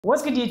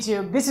What's good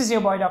YouTube? This is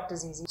your boy Dr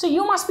Zeezy. So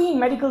you must be in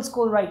medical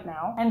school right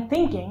now and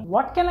thinking,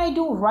 what can I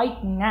do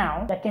right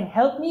now that can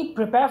help me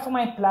prepare for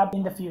my PLAB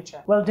in the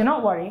future? Well, do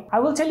not worry. I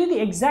will tell you the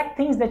exact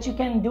things that you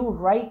can do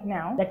right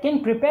now that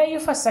can prepare you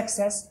for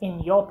success in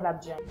your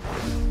PLAB journey.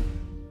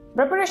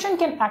 Preparation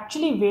can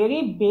actually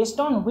vary based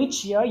on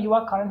which year you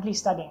are currently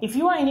studying. If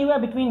you are anywhere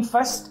between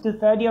first to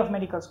third year of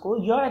medical school,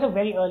 you are at a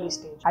very early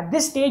stage. At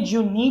this stage,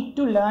 you need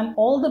to learn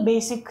all the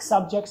basic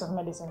subjects of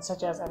medicine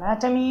such as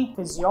anatomy,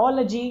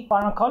 physiology,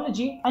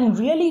 pharmacology, and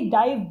really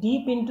dive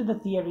deep into the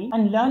theory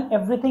and learn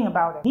everything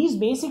about it. These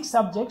basic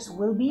subjects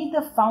will be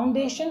the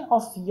foundation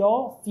of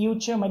your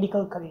future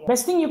medical career.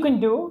 Best thing you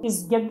can do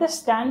is get the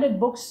standard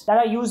books that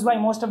are used by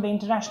most of the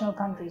international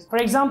countries. For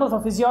example,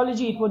 for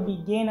physiology, it would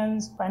be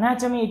gkAMS. For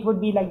anatomy, it would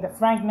be like the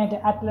Frank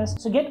Meta Atlas.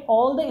 So get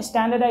all the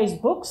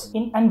standardized books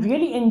and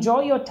really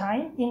enjoy your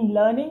time in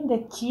learning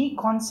the key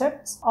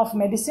concepts of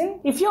medicine.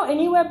 If you're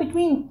anywhere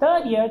between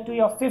third year to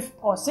your fifth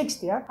or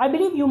sixth year, I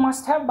believe you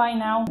must have by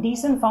now a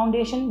decent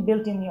foundation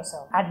built in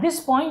yourself. At this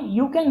point,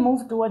 you can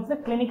move towards the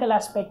clinical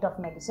aspect of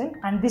medicine,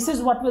 and this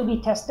is what will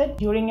be tested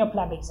during your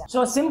PLAB exam.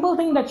 So a simple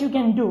thing that you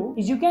can do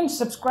is you can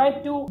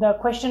subscribe to the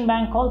question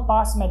bank called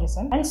Past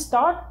Medicine and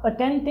start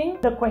attempting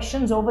the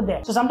questions over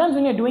there. So sometimes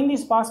when you're doing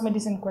these past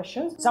medicine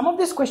questions, some of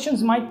these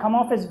questions might come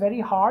off as very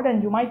hard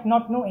and you might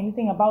not know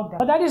anything about them.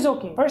 But that is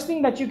okay. First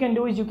thing that you can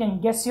do is you can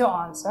guess your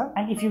answer,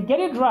 and if you get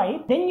it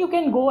right, then you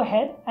can go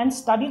ahead and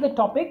study the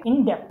topic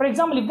in depth. For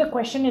example, if the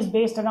question is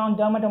based around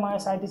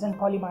dermatomyositis and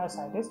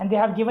polymyositis and they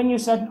have given you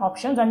certain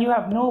options and you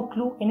have no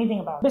clue anything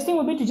about it, best thing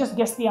would be to just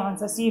guess the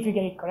answer, see if you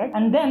get it correct,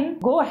 and then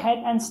go ahead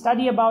and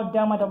study about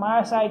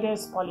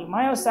dermatomyositis,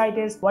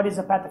 polymyositis, what is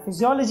the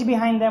pathophysiology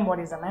behind them, what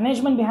is the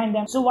management behind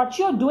them. So what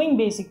you're doing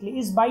basically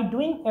is by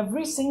doing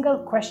every single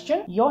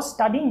question, you're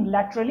studying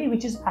laterally,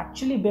 which is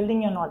actually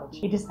building your knowledge.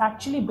 It is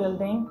actually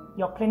building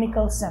your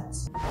clinical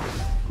sense.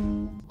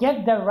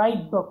 Get the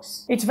right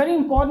books. It's very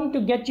important to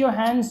get your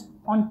hands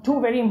on two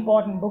very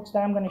important books that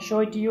I'm going to show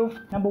it to you.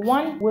 Number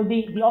one will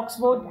be the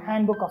Oxford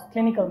Handbook of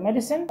Clinical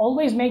Medicine.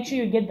 Always make sure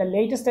you get the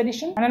latest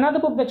edition. And another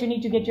book that you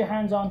need to get your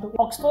hands on to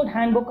Oxford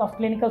Handbook of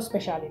Clinical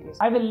Specialties.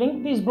 I will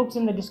link these books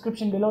in the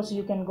description below so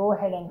you can go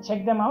ahead and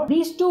check them out.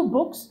 These two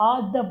books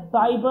are the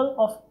Bible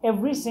of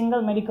every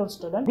single medical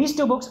student. These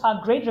two books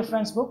are great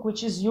reference book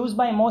which is used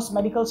by most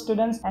medical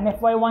students and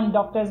FY1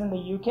 doctors in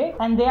the UK,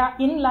 and they are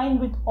in line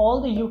with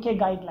all the UK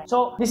guidelines.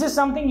 So this is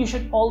something you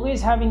should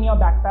always have in your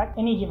backpack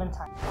any given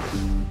time.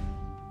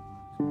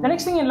 The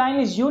next thing in line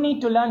is you need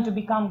to learn to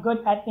become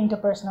good at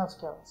interpersonal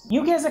skills.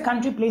 UK as a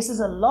country places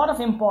a lot of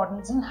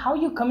importance in how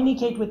you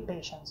communicate with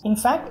patients. In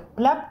fact,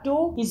 PLAB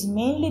 2 is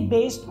mainly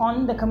based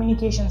on the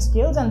communication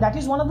skills, and that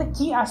is one of the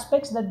key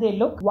aspects that they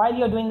look while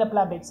you're doing the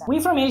PLAB exam. We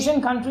from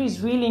Asian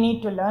countries really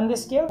need to learn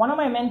this skill. One of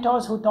my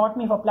mentors who taught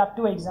me for PLAB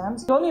 2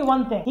 exams told me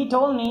one thing. He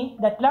told me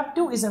that PLAB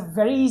 2 is a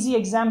very easy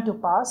exam to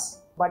pass,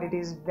 but it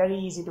is very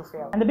easy to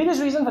fail. And the biggest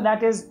reason for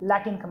that is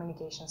lacking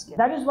communication skills.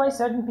 That is why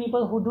certain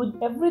people who do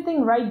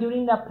everything right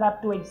during their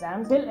PLAB 2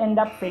 exams will end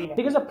up failing.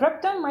 Because the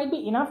prep time might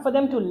be enough for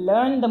them to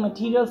learn the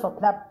material for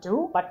PLAB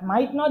 2, but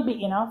might not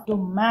be enough to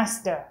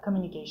master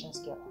communication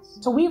skills.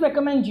 So we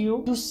recommend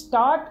you to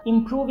start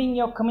improving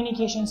your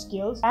communication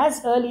skills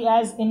as early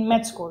as in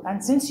med school.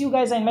 And since you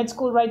guys are in med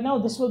school right now,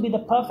 this will be the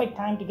perfect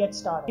time to get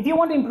started. If you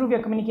want to improve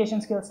your communication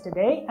skills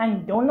today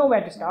and don't know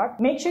where to start,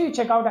 make sure you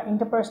check out our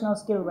interpersonal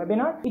skill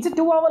webinar. It's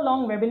a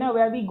 2-hour-long webinar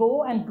where we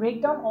go and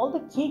break down all the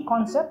key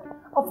concepts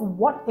of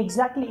what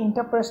exactly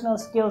interpersonal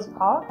skills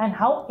are and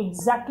how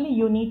exactly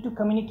you need to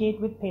communicate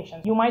with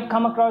patients. You might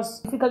come across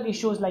difficult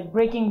issues like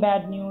breaking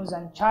bad news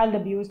and child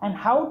abuse, and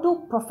how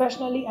to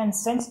professionally and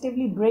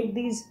sensitively break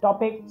these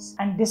topics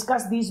and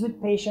discuss these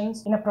with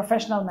patients in a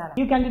professional manner.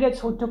 Few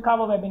candidates who took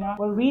our webinar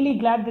were really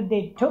glad that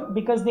they took,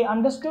 because they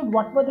understood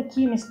what were the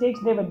key mistakes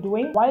they were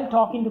doing while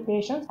talking to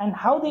patients and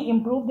how they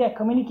improved their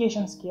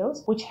communication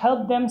skills, which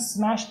helped them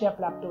smash their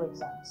PLAB 2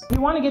 exams. If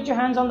you want to get your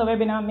hands on the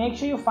webinar, make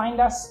sure you find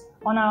us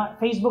on our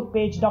Facebook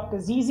page Dr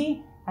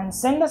Zeezy and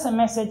send us a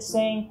message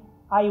saying,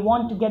 I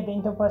want to get the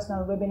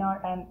interpersonal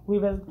webinar, and we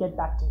will get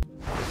back to you.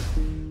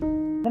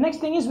 The next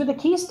thing is, with the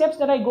key steps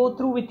that I go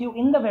through with you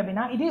in the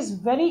webinar, it is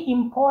very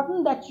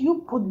important that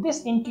you put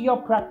this into your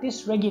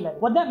practice regularly.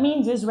 What that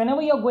means is,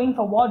 whenever you're going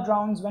for ward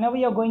rounds, whenever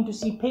you're going to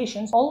see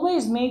patients,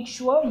 always make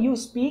sure you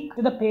speak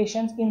to the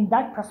patients in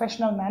that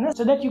professional manner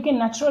so that you can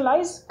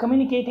naturalize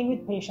communicating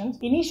with patients.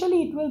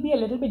 Initially, it will be a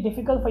little bit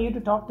difficult for you to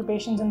talk to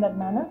patients in that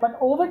manner, but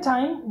over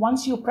time,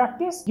 once you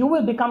practice, you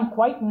will become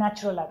quite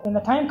natural at it. When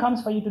the time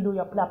comes for you to do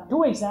your PLAB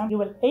 2 exam, you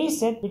will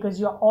ace it because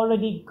you're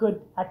already good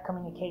at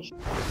communication.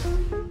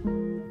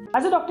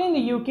 As a doctor in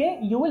the UK,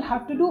 you will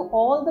have to do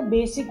all the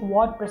basic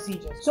ward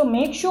procedures. So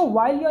make sure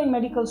while you're in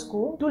medical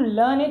school to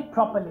learn it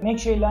properly. Make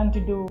sure you learn to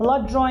do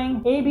blood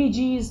drawing,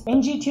 ABGs,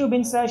 NG tube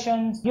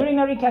insertions,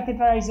 urinary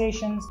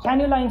catheterizations,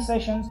 cannula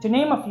insertions, to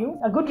name a few.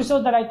 A good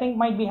resource that I think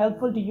might be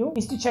helpful to you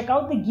is to check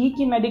out the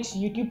gkAMS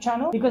YouTube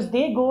channel, because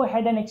they go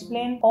ahead and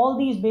explain all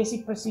these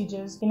basic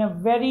procedures in a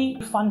very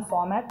fun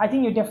format. I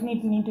think you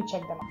definitely need to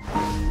check them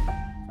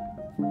out.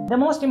 The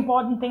most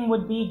important thing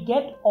would be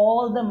get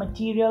all the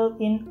material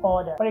in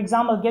order. For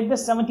example, get the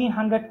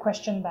 1700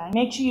 question bank.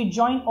 Make sure you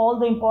join all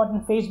the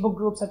important Facebook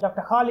groups like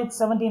Dr. Khalid's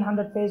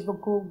 1700 Facebook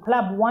group,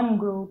 PLAB 1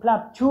 group,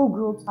 PLAB 2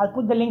 groups. I'll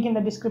put the link in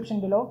the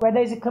description below, where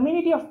there is a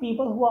community of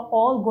people who are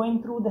all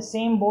going through the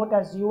same boat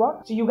as you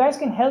are. So you guys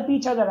can help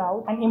each other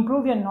out and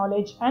improve your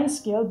knowledge and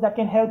skills that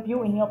can help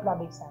you in your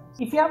PLAB exams.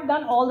 If you have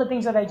done all the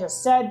things that I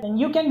just said, then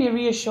you can be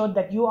reassured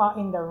that you are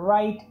in the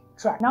right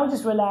track. Now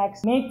just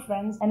relax, make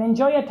friends, and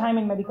enjoy your time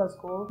in medical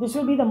school. This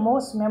will be the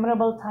most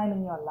memorable time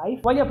in your life.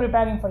 While you're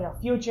preparing for your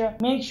future,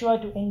 make sure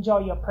to enjoy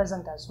your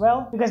present as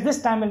well, because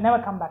this time will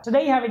never come back. So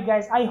there you have it,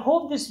 guys. I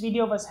hope this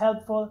video was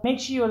helpful. Make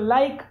sure you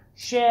like,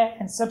 share,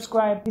 and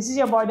subscribe. This is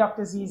your boy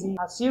Dr. Zeezy.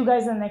 I'll see you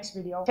guys in the next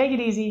video. Take it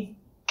easy.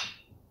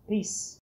 Peace.